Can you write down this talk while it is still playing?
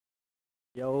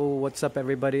Yo, what's up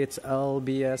everybody? It's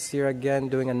LBS here again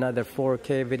doing another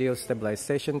 4K video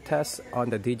stabilization test on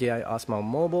the DJI Osmo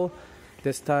Mobile.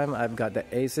 This time I've got the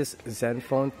Asus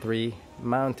Zenfone 3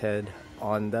 mounted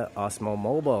on the Osmo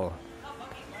Mobile.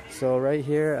 So right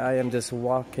here I am just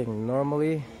walking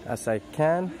normally as I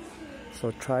can.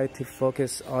 So try to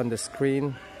focus on the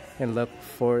screen and look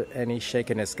for any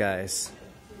shakiness, guys.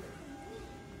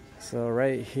 So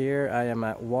right here I am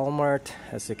at Walmart.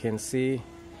 As you can see,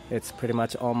 it's pretty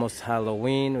much almost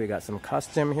Halloween. We got some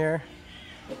costume here.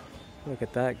 Look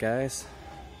at that, guys.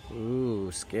 Ooh,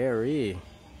 scary.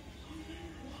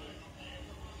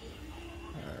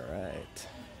 Alright.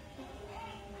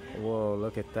 Whoa,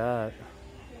 look at that.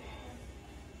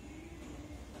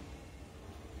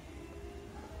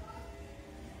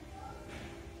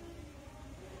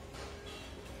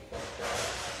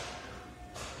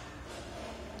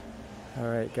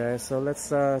 Alright guys, so let's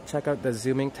check out the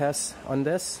zooming test on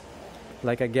this.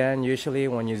 Like again, usually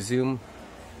when you zoom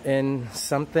in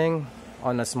something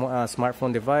on a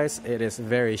smartphone device, it is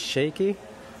very shaky.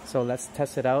 So let's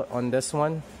test it out on this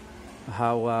one,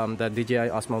 how the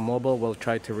DJI Osmo Mobile will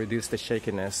try to reduce the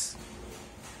shakiness.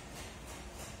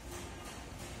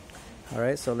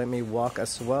 Alright, so let me walk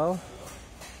as well.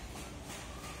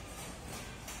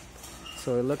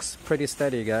 So it looks pretty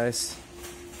steady, guys.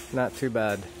 Not too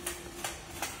bad.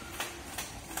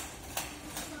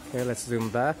 Okay, let's zoom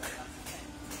back.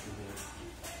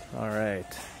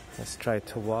 Alright, let's try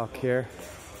to walk here.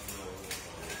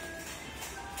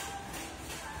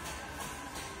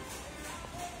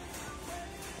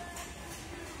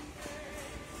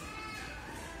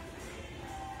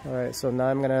 Alright, so now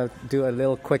I'm gonna do a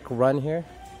little quick run here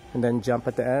and then jump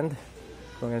at the end.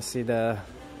 We're gonna see the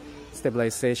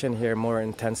stabilization here more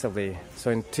intensively.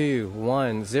 So in 2,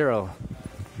 1, 0.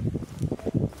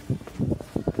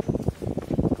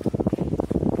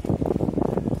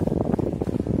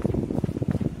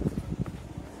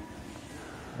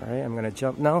 Alright, I'm gonna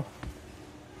jump now.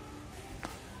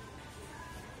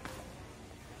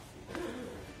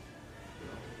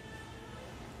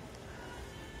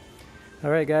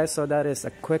 Alright guys, so that is a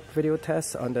quick video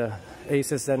test on the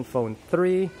Asus Zenfone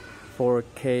 3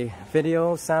 4K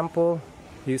video sample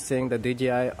using the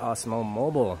DJI Osmo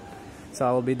Mobile. So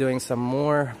I will be doing some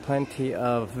more, plenty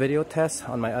of video tests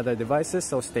on my other devices,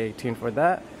 so stay tuned for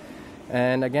that.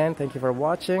 And again, thank you for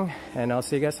watching, and I'll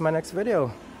see you guys in my next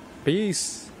video.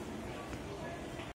 Peace!